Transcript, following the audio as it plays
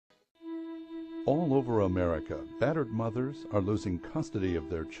All over America, battered mothers are losing custody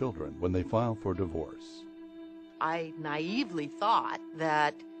of their children when they file for divorce. I naively thought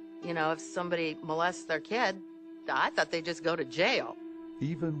that, if somebody molests their kid, I thought they'd just go to jail.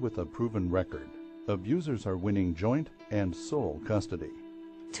 Even with a proven record, abusers are winning joint and sole custody.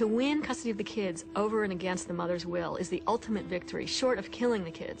 To win custody of the kids over and against the mother's will is the ultimate victory, short of killing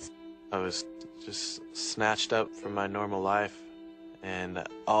the kids. I was just snatched up from my normal life, and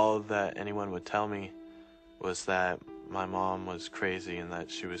all that anyone would tell me was that my mom was crazy and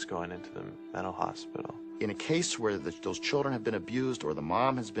that she was going into the mental hospital. In a case where those children have been abused or the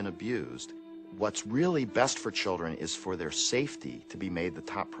mom has been abused, what's really best for children is for their safety to be made the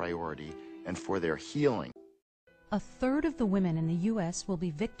top priority and for their healing. A third of the women in the U.S. will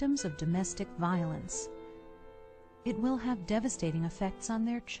be victims of domestic violence. It will have devastating effects on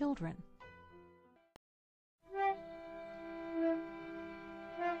their children.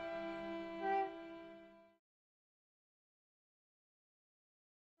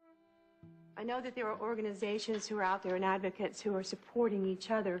 I know that there are organizations who are out there and advocates who are supporting each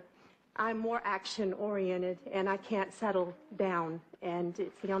other. I'm more action-oriented, and I can't settle down, and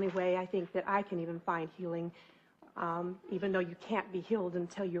it's the only way I think that I can even find healing. Even though you can't be healed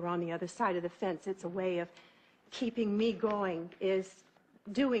until you're on the other side of the fence, it's a way of keeping me going, is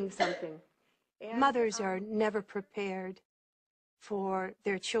doing something. And mothers are never prepared for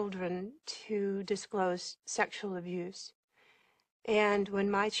their children to disclose sexual abuse. And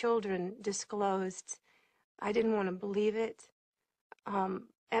when my children disclosed, I didn't want to believe it,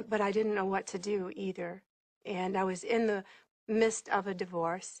 but I didn't know what to do either. And I was in the midst of a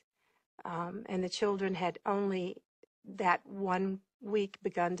divorce, and the children had only that 1 week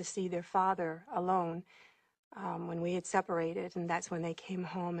begun to see their father alone when we had separated, and that's when they came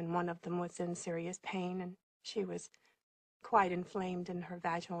home, and one of them was in serious pain, and she was quite inflamed in her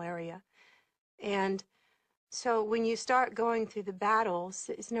vaginal area. And so when you start going through the battles,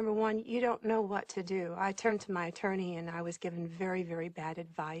 it's number one, you don't know what to do. I turned to my attorney, and I was given very, very bad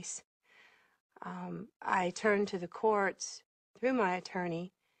advice. I turned to the courts through my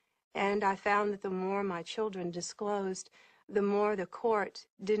attorney, and I found that the more my children disclosed, the more the court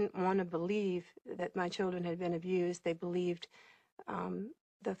didn't want to believe that my children had been abused. They believed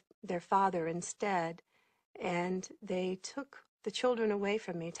their father instead, and they took the children away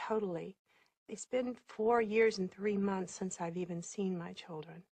from me totally. It's been 4 years and 3 months since I've even seen my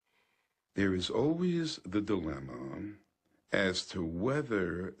children. There is always the dilemma as to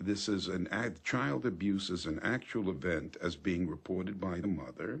whether this is child abuse is an actual event as being reported by the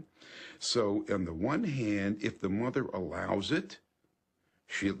mother. So on the one hand, if the mother allows it,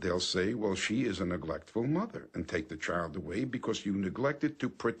 they'll say, well, she is a neglectful mother and take the child away because you neglected to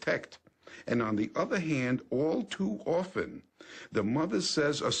protect. And on the other hand, all too often, the mother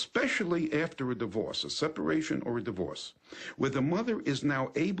says, especially after a divorce, a separation or a divorce, where the mother is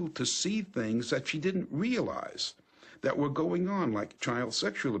now able to see things that she didn't realize that were going on, like child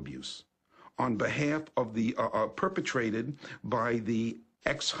sexual abuse, on behalf of the perpetrated by the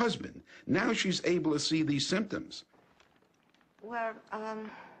ex-husband. Now she's able to see these symptoms.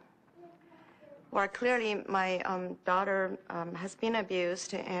 Well, clearly my daughter has been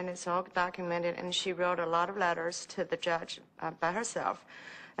abused, and it's all documented, and she wrote a lot of letters to the judge by herself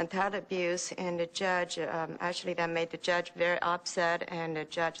and tell the abuse, and the judge, actually that made the judge very upset, and the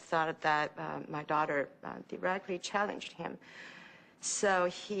judge thought that my daughter directly challenged him. So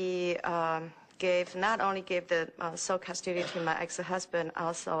he not only gave the sole custody to my ex-husband,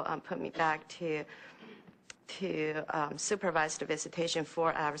 also put me back to supervised visitation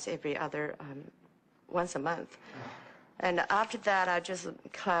 4 hours every other, once a month. And after that, I just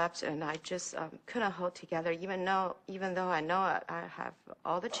collapsed, and I just couldn't hold together, even though I know I have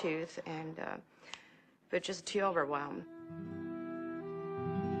all the truth, and but just too overwhelmed.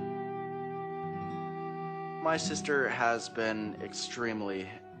 My sister has been extremely,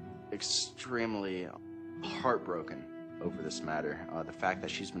 extremely heartbroken over this matter. The fact that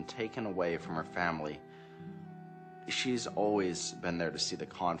she's been taken away from her family. She's always been there to see the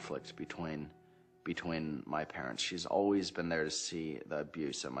conflict between my parents. She's always been there to see the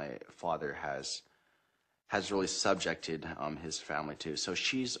abuse that my father has really subjected his family to. So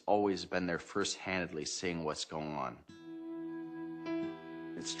she's always been there first-handedly seeing what's going on.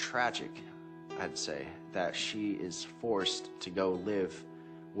 It's tragic, I'd say, that she is forced to go live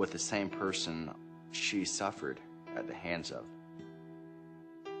with the same person she suffered at the hands of.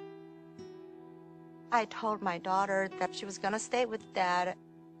 I told my daughter that she was going to stay with Dad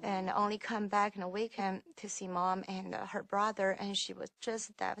and only come back in a weekend to see Mom and her brother, and she was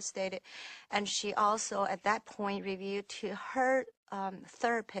just devastated. And she also, at that point, revealed to her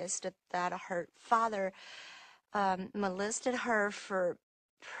therapist that her father molested her for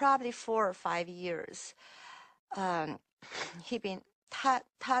probably 4 or 5 years. He been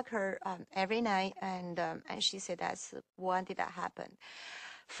tug her every night, and she said that's when did that happen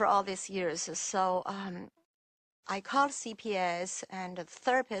for all these years. So I called CPS, and the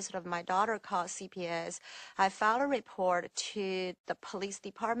therapist of my daughter called CPS. I filed a report to the police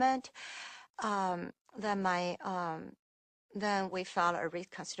department. Then we filed a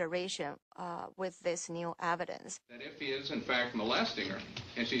reconsideration with this new evidence. That if he is in fact molesting her,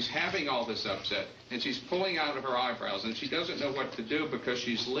 and she's having all this upset, and she's pulling out of her eyebrows, and she doesn't know what to do because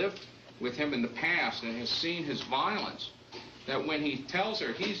she's lived with him in the past and has seen his violence, that when he tells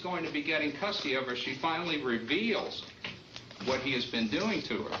her he's going to be getting custody of her, she finally reveals what he has been doing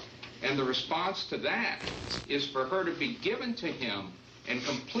to her. And the response to that is for her to be given to him and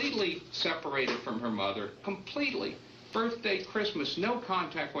completely separated from her mother, completely. Birthday, Christmas, no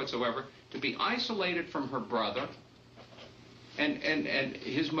contact whatsoever, to be isolated from her brother. And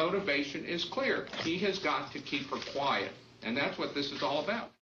his motivation is clear. He has got to keep her quiet. And that's what this is all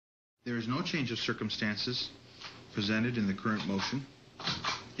about. There is no change of circumstances presented in the current motion.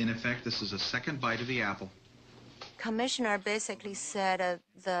 In effect, this is a second bite of the apple. Commissioner basically said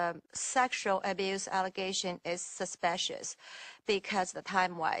the sexual abuse allegation is suspicious because the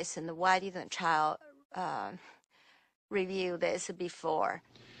time-wise, and why didn't the child review this before?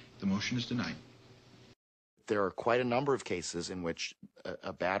 The motion is denied. There are quite a number of cases in which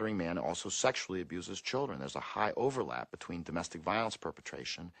a battering man also sexually abuses children. There's a high overlap between domestic violence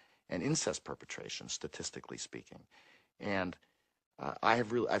perpetration and incest perpetration, statistically speaking. And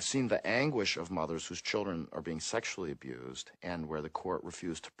I've seen the anguish of mothers whose children are being sexually abused and where the court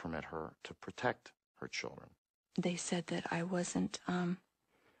refused to permit her to protect her children. They said that I wasn't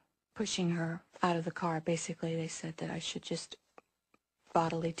pushing her out of the car. Basically, they said that I should just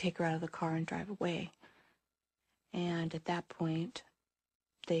bodily take her out of the car and drive away. And at that point,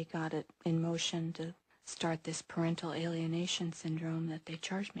 they got it in motion to start this parental alienation syndrome that they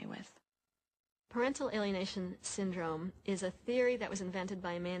charged me with. Parental alienation syndrome is a theory that was invented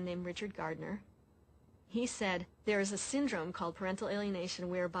by a man named Richard Gardner. He said there is a syndrome called parental alienation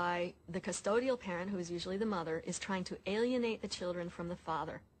whereby the custodial parent, who is usually the mother, is trying to alienate the children from the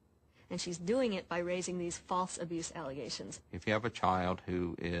father. And she's doing it by raising these false abuse allegations. If you have a child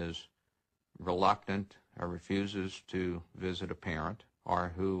who is reluctant or refuses to visit a parent,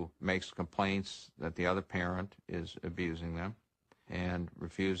 or who makes complaints that the other parent is abusing them and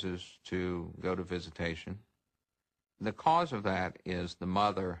refuses to go to visitation, the cause of that is the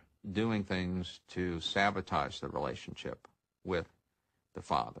mother doing things to sabotage the relationship with the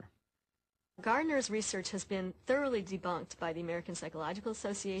father. Gardner's research has been thoroughly debunked by the American Psychological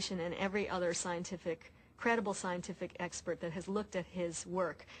Association, and every other credible scientific expert that has looked at his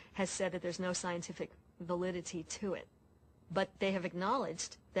work has said that there's no scientific validity to it. But they have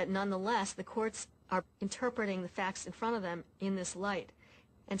acknowledged that nonetheless the courts are interpreting the facts in front of them in this light.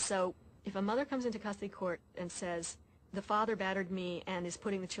 And so if a mother comes into custody court and says, the father battered me and is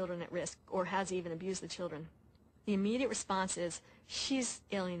putting the children at risk, or has even abused the children, the immediate response is, she's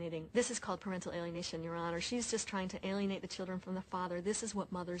alienating. This is called parental alienation, Your Honor. She's just trying to alienate the children from the father. This is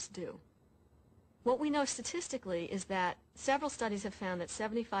what mothers do. What we know statistically is that several studies have found that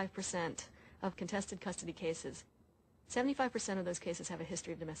 75% of contested custody cases, 75% of those cases have a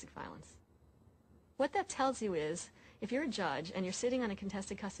history of domestic violence. What that tells you is, if you're a judge and you're sitting on a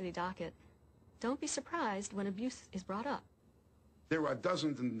contested custody docket, don't be surprised when abuse is brought up. There are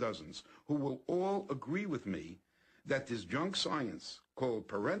dozens and dozens who will all agree with me that this junk science called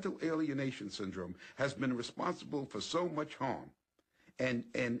parental alienation syndrome has been responsible for so much harm. And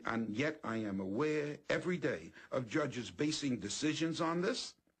yet I am aware every day of judges basing decisions on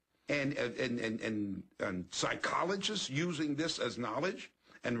this, and psychologists using this as knowledge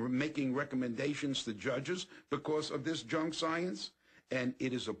and making recommendations to judges because of this junk science, and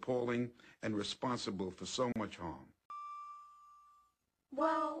it is appalling and responsible for so much harm.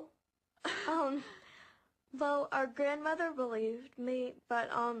 Well, our grandmother believed me, but,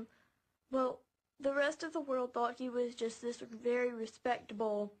 the rest of the world thought he was just this very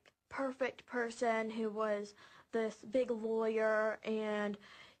respectable, perfect person who was this big lawyer, and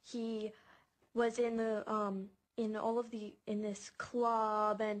he was in the, in this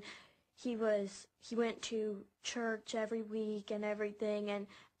club, and he went to church every week and everything, and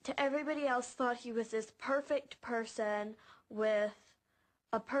to everybody else thought he was this perfect person with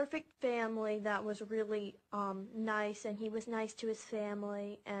a perfect family that was really nice, and he was nice to his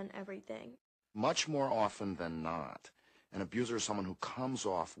family and everything. Much more often than not, an abuser is someone who comes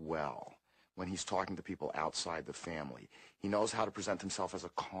off well, when he's talking to people outside the family. He knows how to present himself as a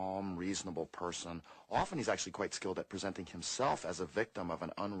calm, reasonable person. Often he's actually quite skilled at presenting himself as a victim of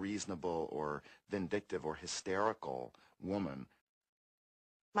an unreasonable or vindictive or hysterical woman.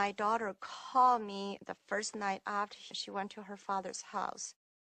 My daughter called me the first night after she went to her father's house.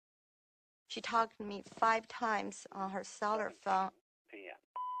 She talked to me 5 times on her cellular phone.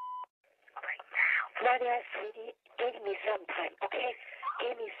 Nadia, sweetie, give me some time, okay?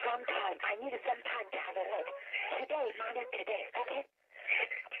 Give me some time. I need some time to have a look. Today, Nadia, today, okay?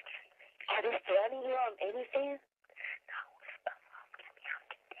 Are they threatening you on anything?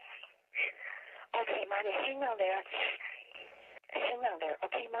 Okay, Nadia, hang on there. Hang on there,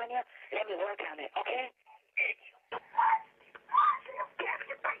 okay, Nadia? Let me work on it, okay?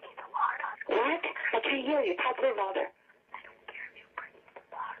 What? I can't hear you. Talk a little louder.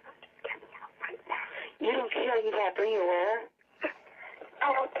 You don't care if I bring you where?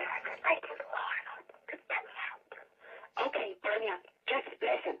 Oh, I do. Okay, Nadia, just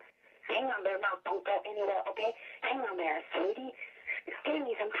listen. Hang on there now. Don't go anywhere, okay? Hang on there, sweetie. Give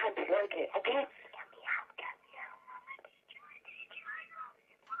me some time to work it, okay?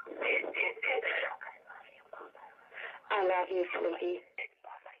 I love you, sweetie.